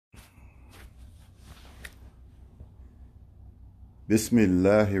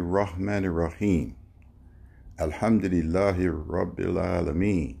Bismillahir Rahmanir Rahim. Alhamdulillahi Rabbil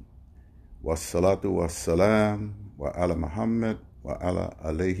Alameen. Wassalatu wassalam wa ala Muhammad wa ala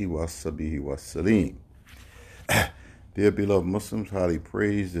alayhi wa sahbihi wa salim. Dear beloved Muslims, highly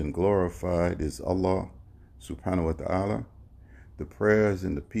praised and glorified is Allah subhanahu wa ta'ala. The prayers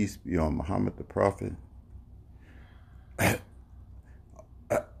and the peace be on Muhammad the Prophet.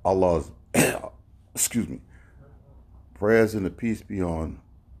 Prayers and the peace be on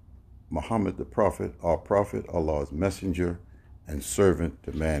Muhammad the Prophet, our Prophet, Allah's messenger and servant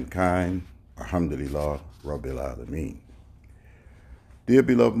to mankind. Alhamdulillah Rabbil Alameen. Dear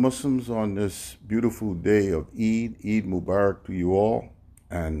beloved Muslims, on this beautiful day of Eid Mubarak to you all.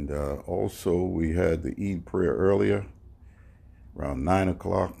 And also we had the Eid prayer earlier, around 9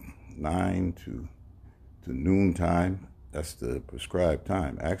 o'clock, 9 to noon time. That's the prescribed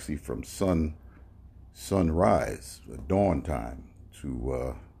time, actually from sunrise, dawn time,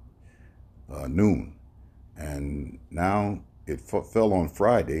 to noon. And now it fell on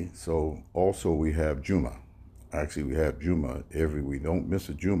Friday, so also we have Jummah. Actually, we have Jummah we don't miss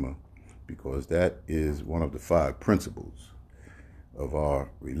a Jummah, because that is one of the 5 principles of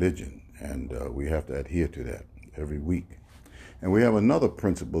our religion, and we have to adhere to that every week. And we have another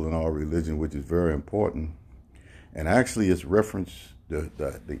principle in our religion which is very important, and actually it's referenced, the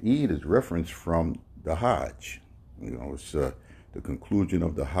Eid is referenced from the Hajj. You know, it's the conclusion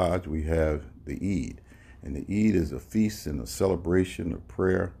of the Hajj, we have the Eid. And the Eid is a feast and a celebration, a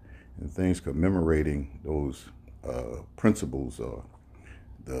prayer, and things commemorating those principles,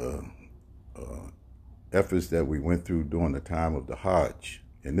 the efforts that we went through during the time of the Hajj.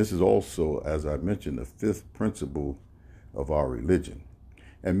 And this is also, as I mentioned, the 5th principle of our religion.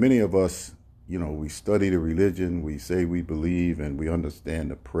 And many of us, you know, we study the religion, we say we believe, and we understand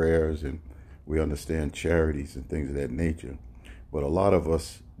the prayers, and we understand charities and things of that nature. But a lot of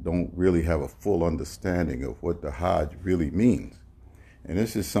us don't really have a full understanding of what the Hajj really means. And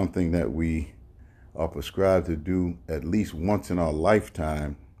this is something that we are prescribed to do at least once in our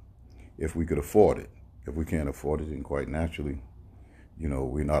lifetime if we could afford it. If we can't afford it, then quite naturally, you know,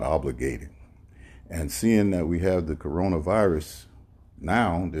 we're not obligated. And seeing that we have the coronavirus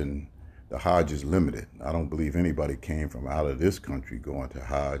now, then the Hajj is limited. I don't believe anybody came from out of this country going to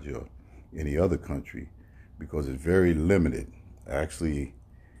Hajj or any other country, because it's very limited. Actually,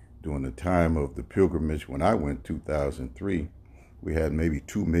 during the time of the pilgrimage, when I went 2003, we had maybe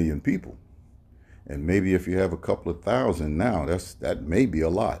 2 million people. And maybe if you have a couple of thousand now, that may be a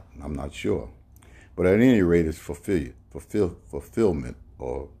lot. I'm not sure. But at any rate, it's fulfillment,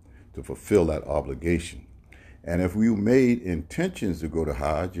 or to fulfill that obligation. And if you made intentions to go to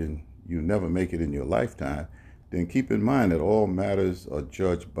Hajj and you never make it in your lifetime, then keep in mind that all matters are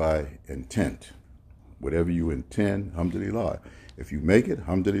judged by intent. Whatever you intend, alhamdulillah. If you make it,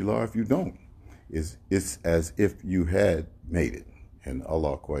 alhamdulillah. If you don't, it's as if you had made it. And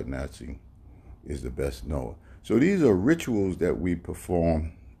Allah quite naturally is the best knower. So these are rituals that we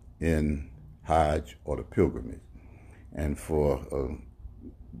perform in Hajj, or the pilgrimage. And for a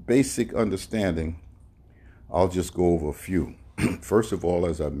basic understanding, I'll just go over a few. First of all,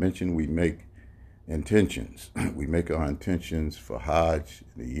 as I mentioned, we make intentions. We make our intentions for Hajj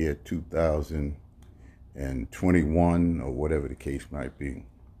in the year 2021, or whatever the case might be.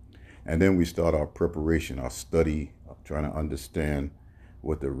 And then we start our preparation, our study, trying to understand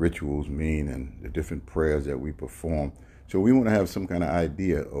what the rituals mean and the different prayers that we perform. So we want to have some kind of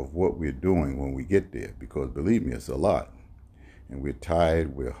idea of what we're doing when we get there, because believe me, it's a lot. And we're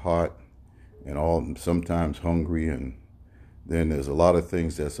tired, we're hot, and sometimes hungry, and then there's a lot of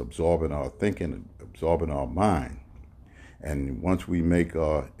things that's absorbing our thinking, absorbing our mind. And once we make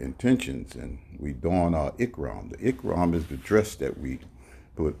our intentions and we don our ikram, the ikram is the dress that we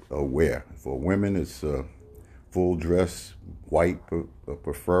wear. For women, it's a full dress, white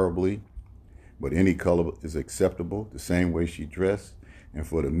preferably, but any color is acceptable, the same way she dressed. And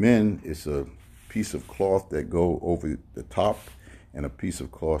for the men, it's a piece of cloth that go over the top and a piece of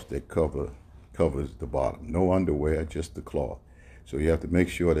cloth that covers the bottom. No underwear, just the cloth. So you have to make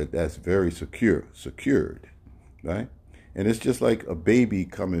sure that that's very secured, right? And it's just like a baby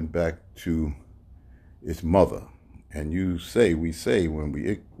coming back to its mother. And we say when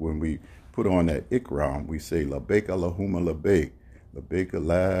we put on that ikram, we say labbaik Allahumma labbaik, labbaik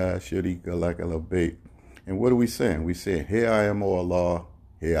la sharika laka labbaik. And what are we saying? We say, here I am, O Allah,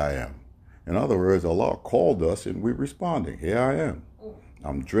 here I am. In other words, Allah called us and we're responding, here I am.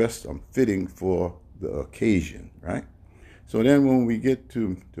 I'm dressed, I'm fitting for the occasion, right? So then when we get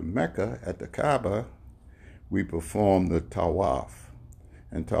to Mecca at the Kaaba, we perform the tawaf.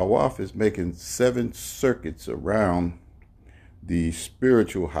 And tawaf is making 7 circuits around the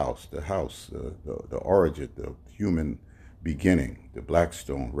spiritual house, the origin, the human beginning, the black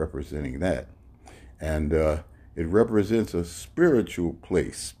stone representing that. And it represents a spiritual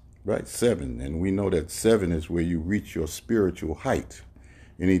place, right? 7. And we know that 7 is where you reach your spiritual height.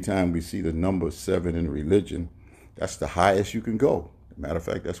 Anytime we see the number 7 in religion, that's the highest you can go. Matter of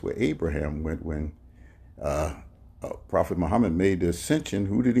fact, that's where Abraham went when Prophet Muhammad made the ascension.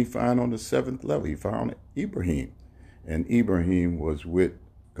 Who did he find on the 7th level? He found Ibrahim. And Ibrahim was with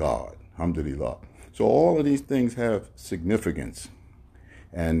God. Alhamdulillah. So all of these things have significance.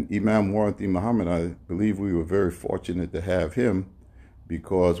 And Imam Waranthi Muhammad, I believe we were very fortunate to have him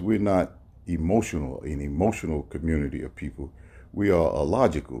because we're not emotional, an emotional community of people. We are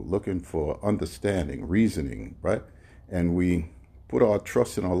logical, looking for understanding, reasoning, right? And we put our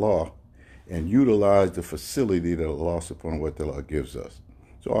trust in Allah and utilize the facility that Allah subhanahu wa ta'ala gives us.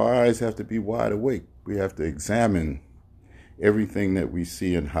 So our eyes have to be wide awake. We have to examine everything that we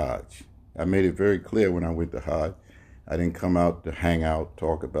see in Hajj. I made it very clear when I went to Hajj. I didn't come out to hang out,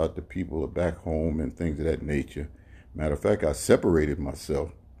 talk about the people back home and things of that nature. Matter of fact, I separated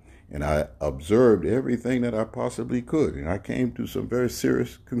myself and I observed everything that I possibly could. And I came to some very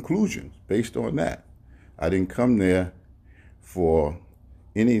serious conclusions based on that. I didn't come there for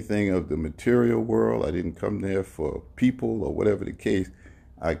anything of the material world. I didn't come there for people or whatever the case.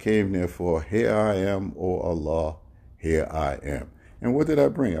 I came there for, here I am, O Allah, here I am. And what did I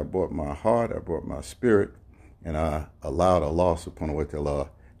bring? I brought my heart, I brought my spirit, and I allowed Allah subhanahu wa ta'ala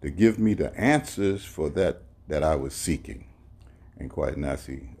to give me the answers for that I was seeking. And quite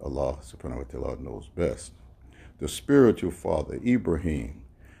naturally, Allah subhanahu wa ta'ala knows best. The spiritual father, Ibrahim.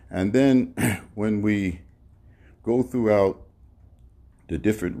 And then when we go throughout the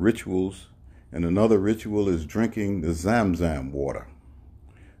different rituals, and another ritual is drinking the Zamzam water.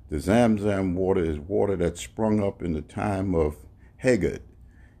 The Zamzam water is water that sprung up in the time of Hagar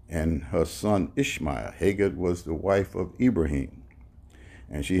and her son Ishmael. Hagar was the wife of Ibrahim,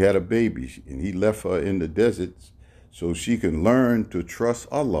 and she had a baby, and he left her in the deserts so she can learn to trust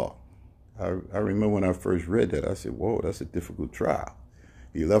Allah. I remember when I first read that, I said, whoa, that's a difficult trial.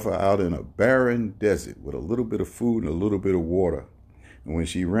 He left her out in a barren desert with a little bit of food and a little bit of water. And when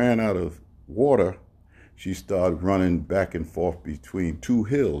she ran out of water, she started running back and forth between 2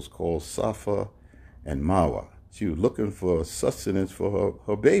 hills called Safa and Marwa. She was looking for sustenance for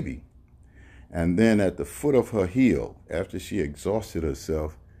her baby. And then at the foot of her hill, after she exhausted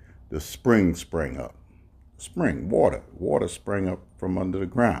herself, the spring sprang up. Spring, water sprang up from under the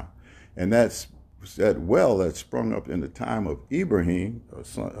ground. And that well that sprung up in the time of Ibrahim,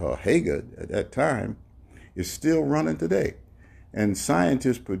 her Hagar at that time, is still running today. And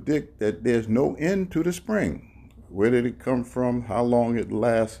scientists predict that there's no end to the spring. Where did it come from? How long it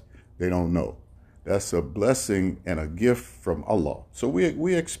lasts? They don't know. That's a blessing and a gift from Allah. So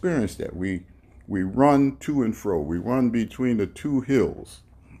we experience that. We run to and fro. We run between the 2 hills.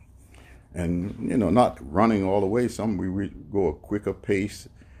 And, not running all the way. Some we go a quicker pace,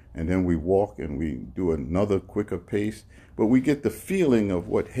 and then we walk and we do another quicker pace. But we get the feeling of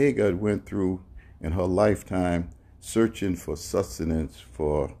what Hagar went through in her lifetime, searching for sustenance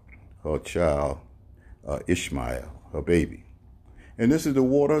for her child, Ishmael, her baby. And this is the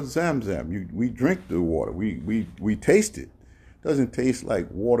water of Zamzam. We drink the water. We taste it. It doesn't taste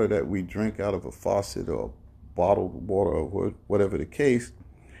like water that we drink out of a faucet or bottled water or whatever the case.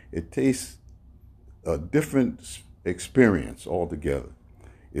 It tastes a different experience altogether.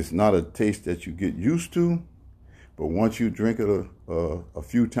 It's not a taste that you get used to, but once you drink it a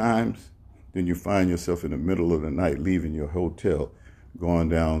few times, then you find yourself in the middle of the night leaving your hotel, going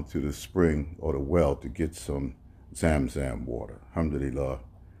down to the spring or the well to get some Zamzam water. Alhamdulillah,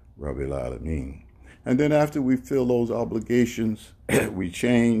 Rabbil Alameen. And then after we fill those obligations, we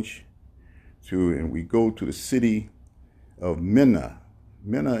change and we go to the city of Mina.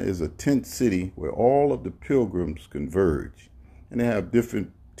 Mina is a tent city where all of the pilgrims converge. And they have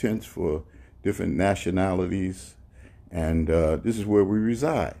different tents for different nationalities. And this is where we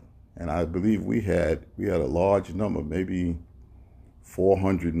reside. And I believe we had a large number, maybe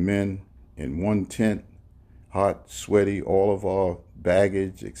 400 men in one tent, hot, sweaty, all of our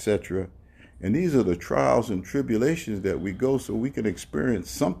baggage, etc. And these are the trials and tribulations that we go so we can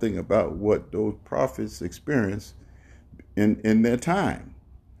experience something about what those prophets experienced in their time.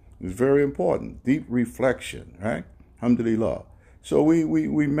 It's very important. Deep reflection, right? Alhamdulillah. So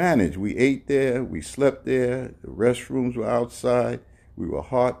we managed. We ate there. We slept there. The restrooms were outside. We were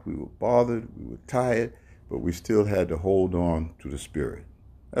hot. We were bothered. We were tired. But we still had to hold on to the spirit.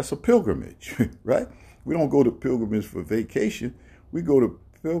 That's a pilgrimage, right? We don't go to pilgrimage for vacation. We go to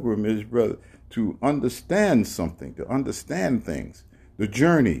pilgrimage, brother, to understand something, to understand things. The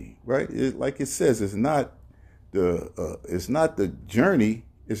journey, right? Like it says, it's not the journey,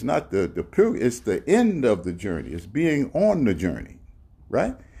 it's not the pilgrim, it's the end of the journey. It's being on the journey,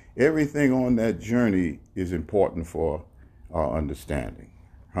 right? Everything on that journey is important for our understanding.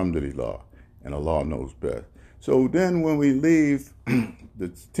 Alhamdulillah. And Allah knows best. So then when we leave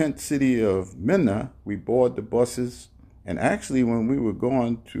the tent city of Mina, we board the buses. And actually when we were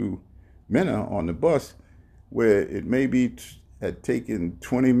going to Mina on the bus, where it maybe had taken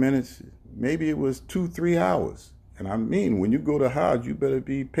 20 minutes, maybe it was 2-3 hours. And I mean, when you go to Hajj, you better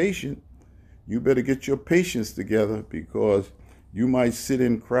be patient. You better get your patience together, because you might sit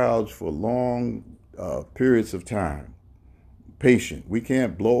in crowds for long periods of time. Patient. We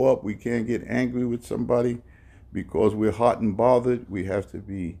can't blow up. We can't get angry with somebody because we're hot and bothered. We have to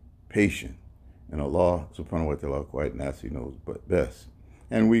be patient. And Allah subhanahu wa ta'ala quite naturally knows best.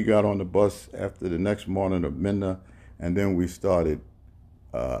 And we got on the bus after the next morning of Mina, and then we started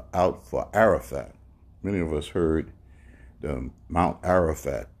out for Arafat. Many of us heard the Mount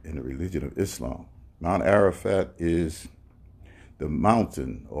Arafat in the religion of Islam. Mount Arafat is the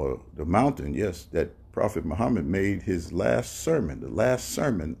mountain, yes, that Prophet Muhammad made his last sermon,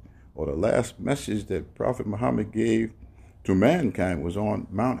 or the last message that Prophet Muhammad gave to mankind was on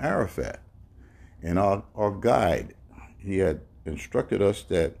Mount Arafat. And our guide, he had instructed us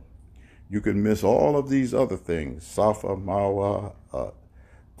that you can miss all of these other things, Safa, Marwa,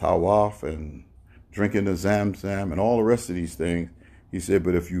 Tawaf, and drinking the Zamzam, and all the rest of these things. He said,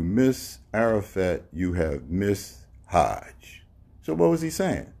 but if you miss Arafat, you have missed Hajj. So what was he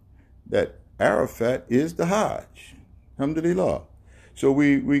saying? That Arafat is the Hajj. Alhamdulillah. So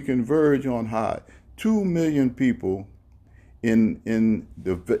we converge on Hajj. 2 million people in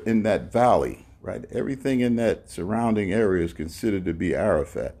that valley, right? Everything in that surrounding area is considered to be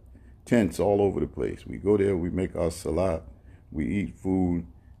Arafat. Tents all over the place. We go there, we make our salat, we eat food,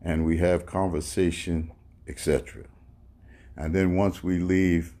 and we have conversation, etc. And then once we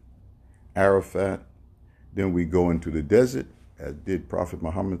leave Arafat, then we go into the desert, as did Prophet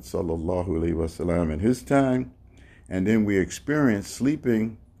Muhammad sallallahu alaihi wasallam in his time. And then we experience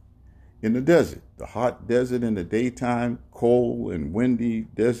sleeping in the desert, the hot desert in the daytime, cold and windy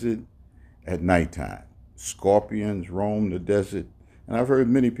desert at nighttime. Scorpions roam the desert. And I've heard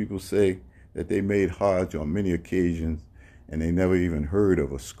many people say that they made Hajj on many occasions and they never even heard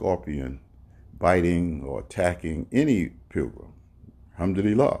of a scorpion biting or attacking any pilgrim.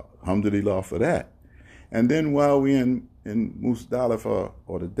 Alhamdulillah. Alhamdulillah for that. And then while we're in Muzdalifah,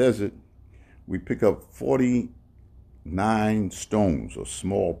 or the desert, we pick up 49 stones, or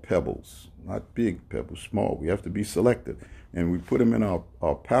small pebbles. Not big pebbles, small. We have to be selective. And we put them in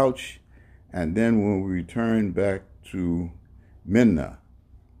our pouch. And then when we return back to Mina,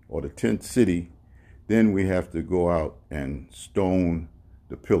 or the tent city, then we have to go out and stone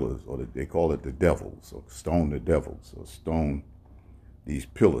the pillars, or they call it the devils, or stone the devils, or stone these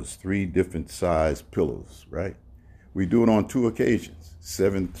pillars, 3 different size pillars, right? We do it on 2 occasions,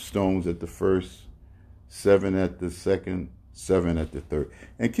 7 stones at the first, 7 at the second, 7 at the third.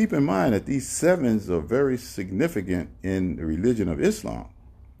 And keep in mind that these 7s are very significant in the religion of Islam.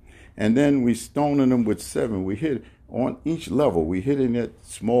 And then we stoning them with 7. We hit on each level, we hitting that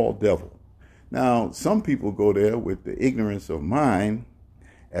small devil. Now, some people go there with the ignorance of mind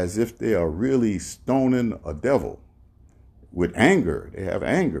as if they are really stoning a devil with anger. They have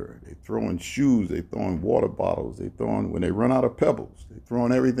anger. They're throwing shoes, they're throwing water bottles, when they run out of pebbles, they're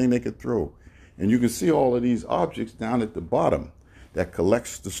throwing everything they could throw. And you can see all of these objects down at the bottom that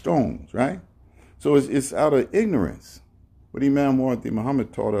collects the stones, right? So it's out of ignorance. But Imam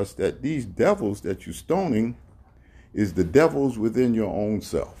Muhammad taught us that these devils that you're stoning is the devils within your own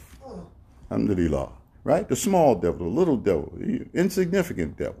self. Alhamdulillah, right? The small devil, the little devil, the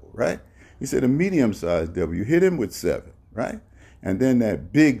insignificant devil, right? He said a medium-sized devil, you hit him with 7, right? And then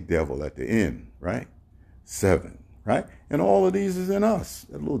that big devil at the end, right? 7, right? And all of these is in us.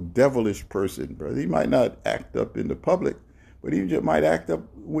 That little devilish person, brother. He might not act up in the public, but he just might act up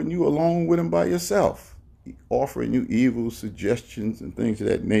when you alone with him by yourself, offering you evil suggestions and things of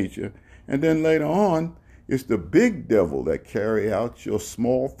that nature. And then later on, it's the big devil that carry out your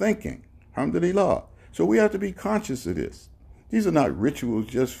small thinking. Alhamdulillah. So we have to be conscious of this. These are not rituals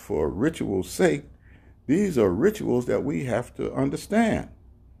just for ritual's sake. These are rituals that we have to understand.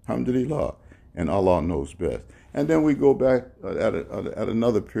 Alhamdulillah. And Allah knows best. And then we go back at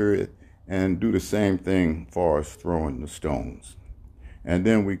another period and do the same thing as far as throwing the stones. And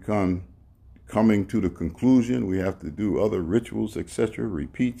then we coming to the conclusion, we have to do other rituals, etc.,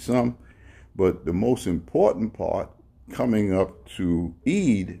 repeat some. But the most important part coming up to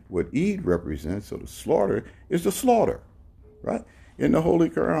Eid, what Eid represents, so the slaughter is the slaughter, right? In the Holy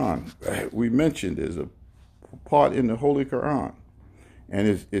Qur'an, we mentioned there's a part in the Holy Qur'an,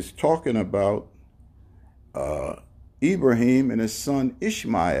 and it's talking about Ibrahim and his son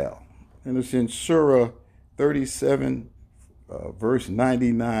Ishmael, and it's in Surah 37, verse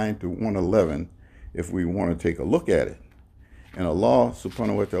 99 to 111, if we want to take a look at it. And Allah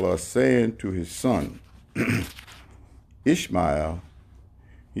subhanahu wa ta'ala is saying to his son Ishmael,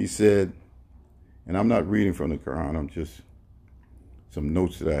 he said, and I'm not reading from the Quran, I'm just some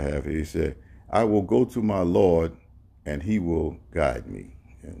notes that I have here. He said, I will go to my Lord and he will guide me.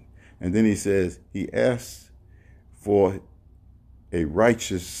 And then he says, he asks for a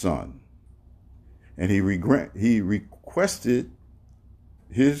righteous son. And he requested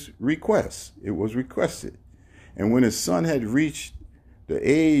his request. It was requested. And when his son had reached the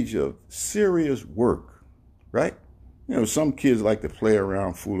age of serious work, right? You know, some kids like to play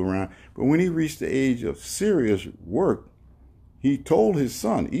around, fool around. But when he reached the age of serious work, he told his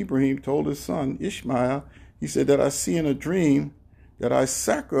son, Ibrahim told his son, Ishmael, he said that I see in a dream that I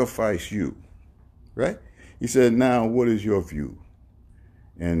sacrifice you, right? He said, now what is your view?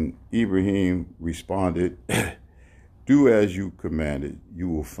 And Ibrahim responded, do as you commanded, you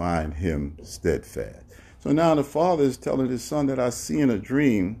will find him steadfast. So now the father is telling his son that I see in a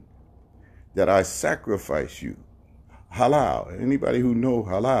dream that I sacrifice you. Halal. Anybody who knows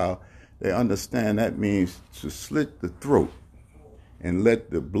halal, they understand that means to slit the throat and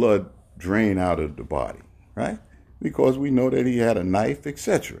let the blood drain out of the body, right? Because we know that he had a knife,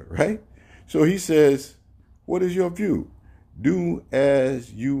 etc., right? So he says, what is your view? Do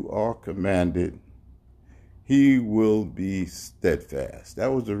as you are commanded. He will be steadfast.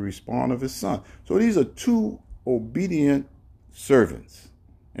 That was the response of his son. So these are two obedient servants.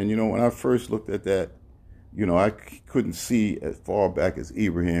 And, you know, when I first looked at that, you know, I couldn't see as far back as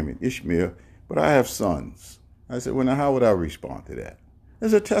Abraham and Ishmael, but I have sons. I said, well, now how would I respond to that?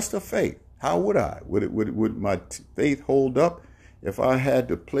 It's a test of faith. How would I? Would my faith hold up if I had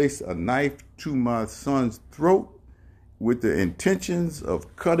to place a knife to my son's throat with the intentions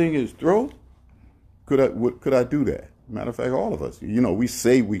of cutting his throat? Could I do that? Matter of fact, all of us, you know, we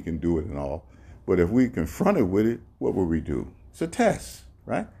say we can do it and all, but if we confronted with it, what would we do? It's a test,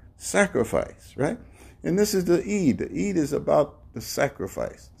 right? Sacrifice, right? And this is the Eid. The Eid is about the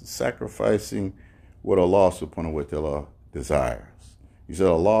sacrifice, sacrificing what Allah subhanahu wa ta'ala desires. He said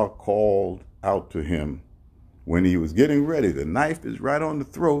Allah called out to him when he was getting ready. The knife is right on the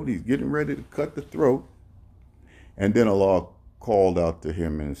throat. He's getting ready to cut the throat. And then Allah called out to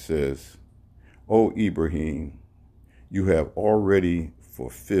him and says, O Ibrahim, you have already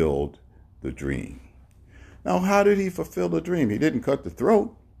fulfilled the dream. Now, how did he fulfill the dream? He didn't cut the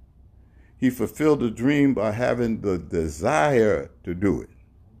throat. He fulfilled the dream by having the desire to do it.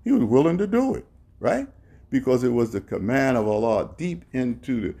 He was willing to do it, right? Because it was the command of Allah deep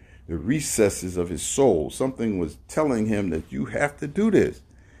into the recesses of his soul. Something was telling him that you have to do this.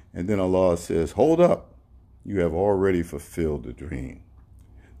 And then Allah says, hold up. You have already fulfilled the dream.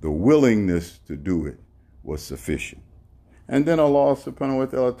 The willingness to do it was sufficient. And then Allah subhanahu wa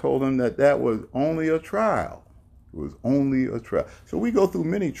ta'ala told him that that was only a trial. It was only a trial. So we go through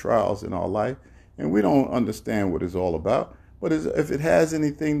many trials in our life, and we don't understand what it's all about. But if it has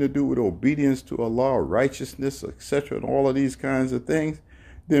anything to do with obedience to Allah, righteousness, etc., and all of these kinds of things,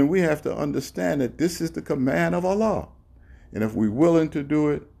 then we have to understand that this is the command of Allah. And if we're willing to do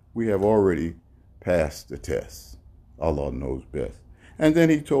it, we have already passed the test. Allah knows best. And then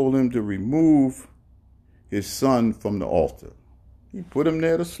he told him to remove his son from the altar. He put him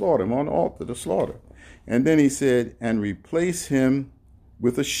there to slaughter him, on the altar to slaughter. And then he said, and replace him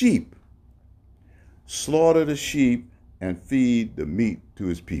with a sheep. Slaughter the sheep and feed the meat to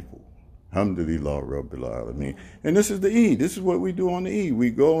his people. Alhamdulillah Rabbil Alameen. And this is the Eid. This is what we do on the Eid. We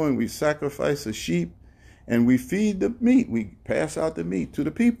go and we sacrifice a sheep and we feed the meat. We pass out the meat to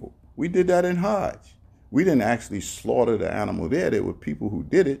the people. We did that in Hajj. We didn't actually slaughter the animal there. There were people who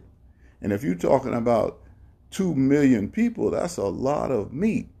did it. And if you're talking about 2 million people, that's a lot of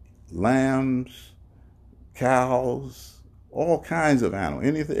meat. Lambs, cows, all kinds of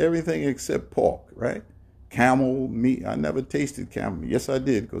animals, everything except pork, right? Camel meat. I never tasted camel meat. Yes, I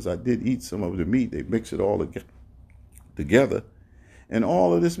did, because I did eat some of the meat. They mix it all together. And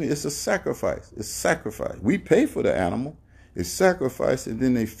all of this meat, it's a sacrifice. It's sacrifice. We pay for the animal. It's sacrifice, and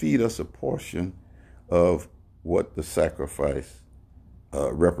then they feed us a portion of what the sacrifice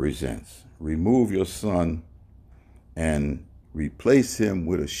represents. Remove your son and replace him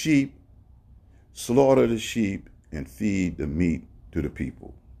with a sheep, slaughter the sheep, and feed the meat to the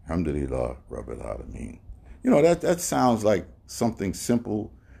people. Alhamdulillah Rabbil Alameen. That sounds like something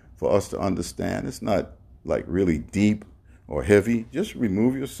simple for us to understand. It's not like really deep or heavy. Just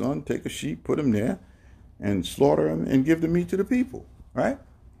remove your son, take a sheep, put him there, and slaughter him and give the meat to the people, right?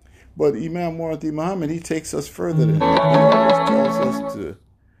 But Imam Muhammad, he takes us further than that. He always tells us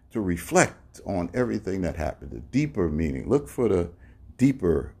to reflect on everything that happened, the deeper meaning. Look for the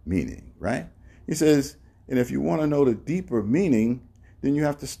deeper meaning, right? He says, and if you want to know the deeper meaning, then you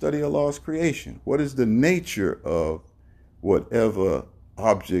have to study Allah's creation. What is the nature of whatever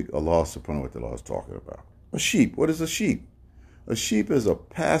object Allah subhanahu wa ta'ala is talking about? A sheep. What is a sheep? A sheep is a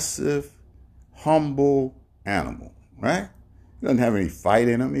passive, humble animal, right? He doesn't have any fight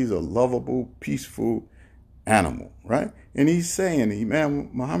in him. He's a lovable, peaceful animal, right? And he's saying, Imam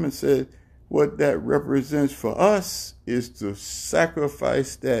Muhammad said, what that represents for us is to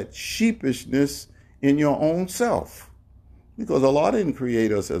sacrifice that sheepishness in your own self. Because Allah didn't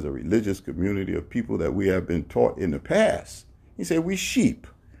create us as a religious community of people that we have been taught in the past. He said we sheep,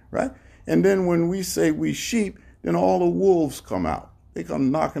 right? And then when we say we sheep, then all the wolves come out. They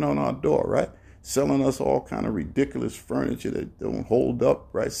come knocking on our door, right? Selling us all kind of ridiculous furniture that don't hold up,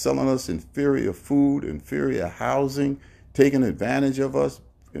 right? Selling us inferior food, inferior housing, taking advantage of us,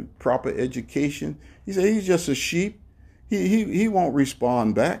 in proper education. He said he's just a sheep. He won't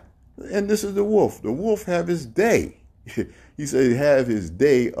respond back. And this is the wolf. The wolf have his day. He said have his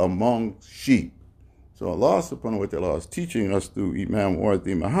day among sheep. So Allah subhanahu wa ta'ala is teaching us through Imam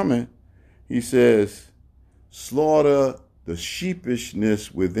Muhammad. He says, slaughter the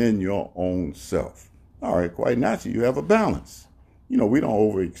sheepishness within your own self. All right, quite naturally, you have a balance. We don't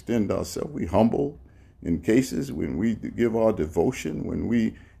overextend ourselves. We humble in cases when we give our devotion, when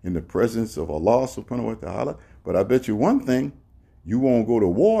we in the presence of Allah subhanahu wa ta'ala. But I bet you one thing, you won't go to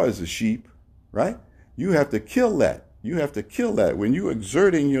war as a sheep, right? You have to kill that. You have to kill that. When you're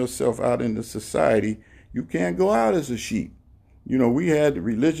exerting yourself out in the society, you can't go out as a sheep. We had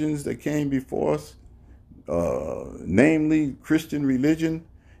religions that came before us, namely Christian religion,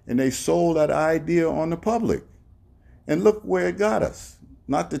 and they sold that idea on the public. And look where it got us.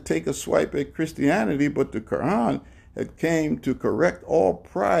 Not to take a swipe at Christianity, but the Qur'an had came to correct all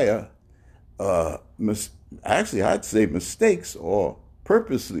prior, actually I'd say mistakes or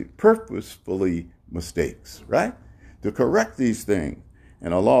purposefully mistakes, right? To correct these things.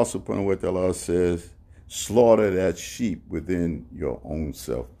 And Allah subhanahu wa ta'ala says, slaughter that sheep within your own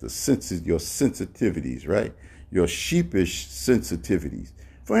self. Your sensitivities, right? Your sheepish sensitivities.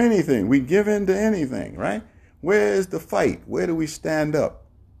 For anything, we give in to anything, right? Where is the fight? Where do we stand up?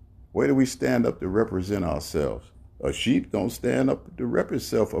 Where do we stand up to represent ourselves? A sheep don't stand up to represent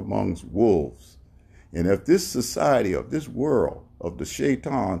itself amongst wolves. And if this society, of this world, of the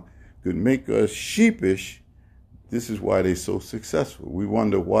shaitan, could make us sheepish, this is why they're so successful. We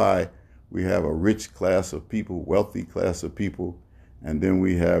wonder why we have a rich class of people, wealthy class of people, and then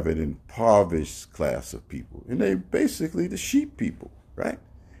we have an impoverished class of people. And they're basically the sheep people, right?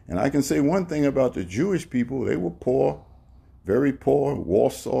 And I can say one thing about the Jewish people, they were poor, very poor,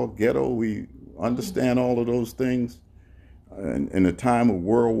 Warsaw, ghetto. We understand all of those things in the time of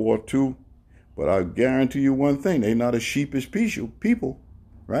World War II. But I guarantee you one thing, they're not a sheepish people,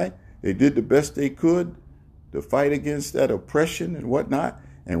 right? They did the best they could to fight against that oppression and whatnot.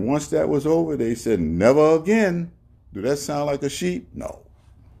 And once that was over, they said, never again. Do that sound like a sheep? No.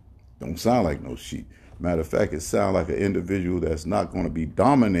 Don't sound like no sheep. Matter of fact, it sounds like an individual that's not going to be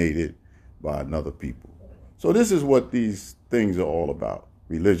dominated by another people. So this is what these things are all about.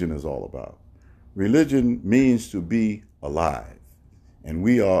 Religion is all about. Religion means to be alive. And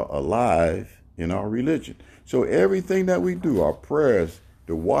we are alive in our religion. So everything that we do, our prayers,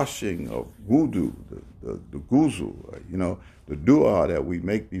 the washing of wudu, the ghusl, the dua that we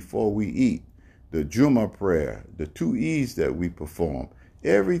make before we eat, the Jummah prayer, the 2 Eids that we perform,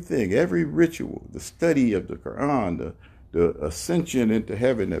 everything, every ritual, the study of the Qur'an, the ascension into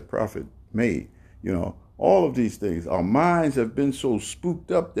heaven that Prophet made, all of these things. Our minds have been so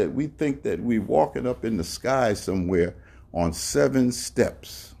spooked up that we think that we're walking up in the sky somewhere on 7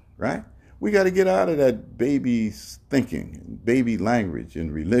 steps, right? We got to get out of that baby thinking, baby language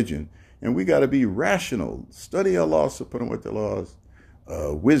and religion, and we got to be rational. Study Allah subhanahu wa ta'ala's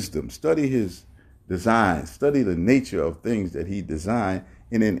wisdom, study his design, study the nature of things that he designed,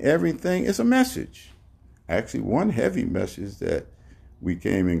 and in everything it's a message. Actually, one heavy message that we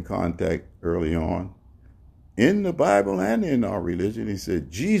came in contact early on in the Bible and in our religion, he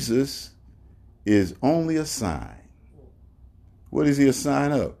said, Jesus is only a sign. What is he a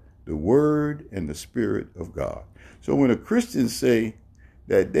sign of? The Word and the Spirit of God. So when a Christian say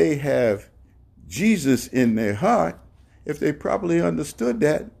that they have Jesus in their heart, if they properly understood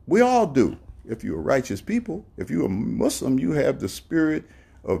that, we all do. if you're a righteous people. If you're a Muslim, you have the spirit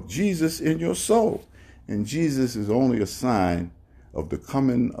of Jesus in your soul. And Jesus is only a sign of the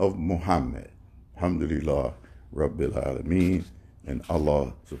coming of Muhammad. Alhamdulillah, Rabbil Alameen, and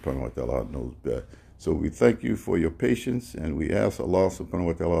Allah subhanahu wa ta'ala knows best. So we thank you for your patience, and we ask Allah subhanahu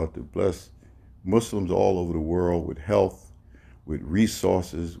wa ta'ala to bless Muslims all over the world with health, with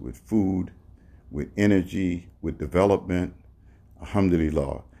resources, with food, with energy, with development.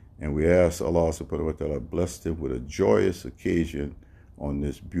 Alhamdulillah. And we ask Allah subhanahu wa ta'ala bless them with a joyous occasion on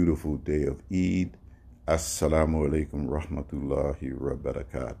this beautiful day of Eid. Assalamu alaikum rahmatullahi wa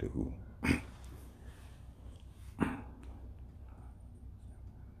barakatuhu.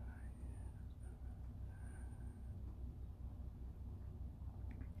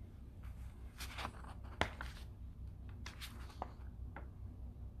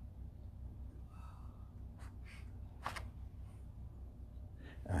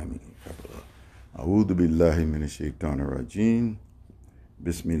 A'udhu billahi minash shaitanir rajim.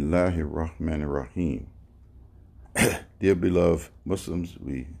 Bismillahir rahmanir rahim. Dear beloved Muslims,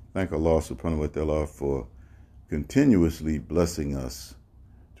 we thank Allah subhanahu wa ta'ala for continuously blessing us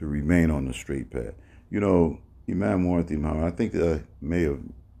to remain on the straight path. You know, Imam Muhammad, I think I may have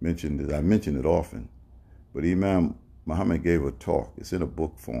mentioned it, I mention it often, but Imam Muhammad gave a talk. It's in a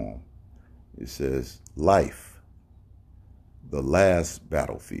book form. It says, life, the last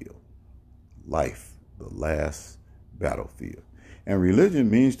battlefield. Life, the last battlefield. And religion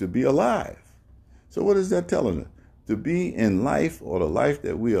means to be alive. So what is that telling us? To be in life, or the life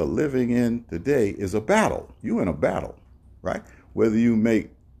that we are living in today, is a battle. You're in a battle, right? Whether you make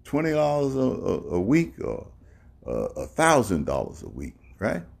 $20 a week or $1,000 a week,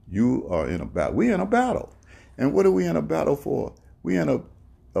 right? You are in a battle. We're in a battle. And what are we in a battle for? We're in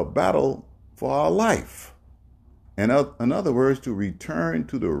a battle for our life. And in other words, to return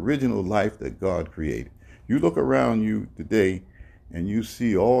to the original life that God created. You look around you today and you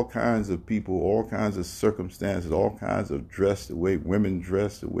see all kinds of people, all kinds of circumstances, all kinds of dress, the way women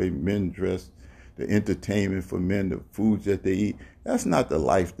dress, the way men dress, the entertainment for men, the foods that they eat. That's not the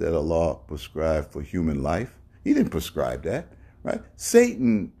life that Allah prescribed for human life. He didn't prescribe that, right?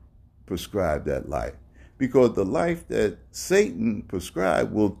 Satan prescribed that life, because the life that Satan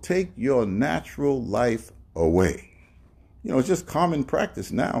prescribed will take your natural life away. You know, it's just common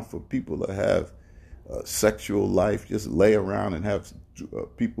practice now for people to have sexual life, just lay around and have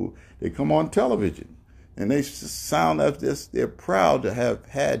people, they come on television and they sound as this, they're proud to have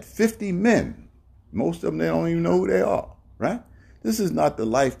had 50 men. Most of them, they don't even know who they are, right? This is not the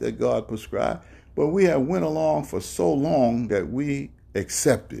life that God prescribed, but we have went along for so long that we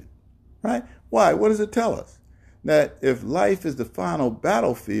accept it, right? Why? What does it tell us? That if life is the final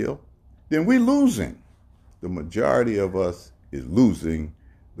battlefield, then we're losing. The majority of us is losing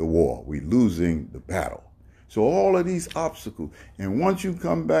the war. We're losing the battle. So all of these obstacles, and once you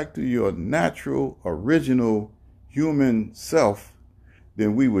come back to your natural, original human self,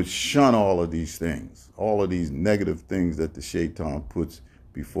 then we would shun all of these things, all of these negative things that the shaitan puts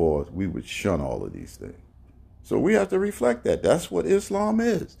before us. We would shun all of these things. So we have to reflect that. That's what Islam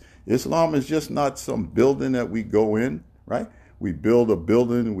is. Islam is just not some building that we go in, right? We build a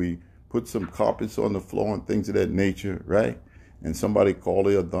building, we put some carpets on the floor and things of that nature, right? And somebody call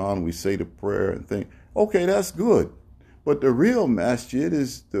the Adhan, we say the prayer and think, okay, that's good. But the real masjid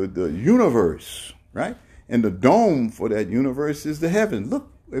is the universe, right? And the dome for that universe is the heaven.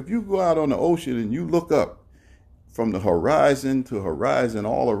 Look, if you go out on the ocean and you look up from the horizon to horizon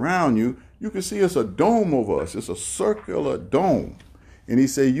all around you, you can see it's a dome over us. It's a circular dome. And he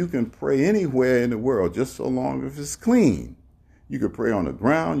said you can pray anywhere in the world, just so long as it's clean. You can pray on the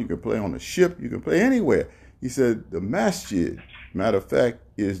ground, you can pray on the ship, you can pray anywhere. He said the masjid, matter of fact,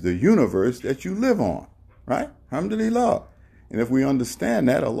 is the universe that you live on, right? Alhamdulillah. And if we understand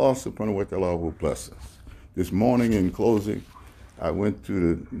that, Allah subhanahu wa ta'ala will bless us. This morning in closing, I went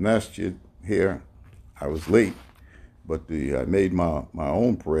to the masjid here. I was late, but I made my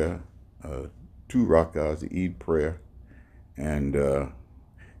own prayer, 2 rakahs, the Eid prayer. And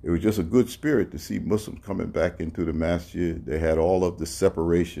it was just a good spirit to see Muslims coming back into the masjid. They had all of the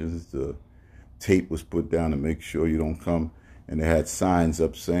separations. The tape was put down to make sure you don't come. And they had signs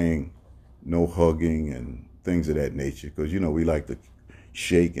up saying no hugging and things of that nature. Because, you know, we like to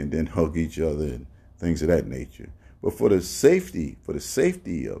shake and then hug each other and things of that nature. But for the safety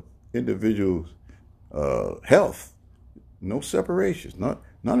of individuals' health, no separations, none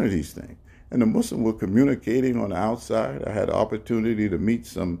of they's things. And the Muslims were communicating on the outside. I had the opportunity to meet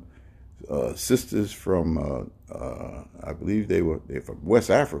some sisters from, I believe they're from West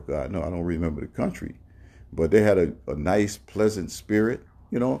Africa. I don't remember the country. But they had a nice, pleasant spirit.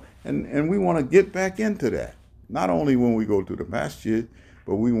 and we want to get back into that. Not only when we go to the masjid,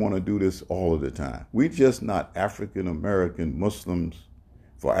 but we want to do this all of the time. We just not African American Muslims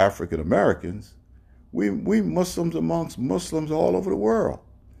for African Americans. We Muslims amongst Muslims all over the world.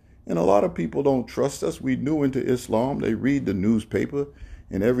 And a lot of people don't trust us. We new into Islam. They read the newspaper,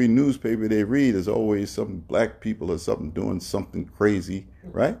 and every newspaper they read is always some black people or something doing something crazy,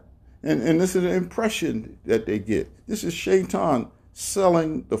 right? And this is an impression that they get. This is Shaitan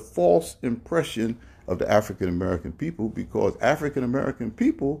selling the false impression of the African American people, because African American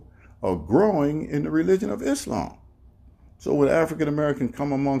people are growing in the religion of Islam. So when African American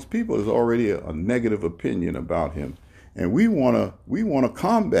come amongst people, there's already a negative opinion about him. And we want to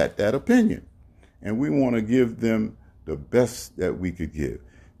combat that opinion, and we want to give them the best that we could give.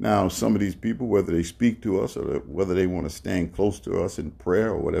 Now, some of these people, whether they speak to us or whether they want to stand close to us in prayer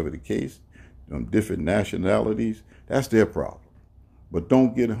or whatever the case, different nationalities, that's their problem. But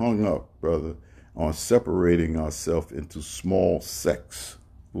don't get hung up, brother, on separating ourselves into small sects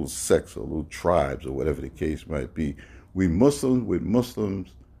or little tribes or whatever the case might be. We Muslims with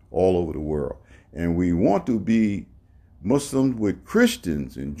Muslims all over the world, and we want to be Muslims with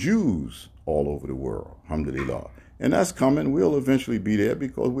Christians and Jews all over the world, alhamdulillah. And that's coming. We'll eventually be there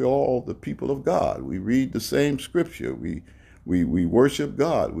because we're all the people of God. We read the same scripture. We worship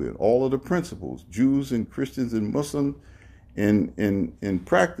God with all of the principles. Jews and Christians and Muslims, in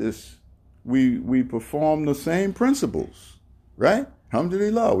practice, we perform the same principles, right?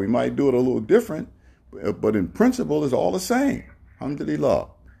 Alhamdulillah. We might do it a little different, but in principle, it's all the same. Alhamdulillah.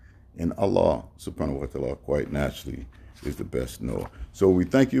 And Allah, subhanahu wa ta'ala, quite naturally, is the best knower. So we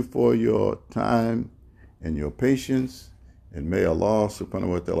thank you for your time and your patience, and may Allah subhanahu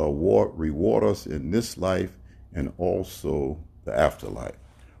wa ta'ala reward us in this life and also the afterlife.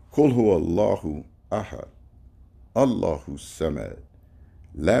 Qul huwa Allahu ahad, Allahu samad,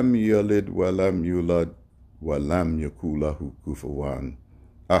 lam yalid wa lam yulad wa lam yakul lahu kufuwan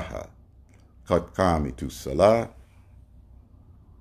ahad. Qad qamitu salah,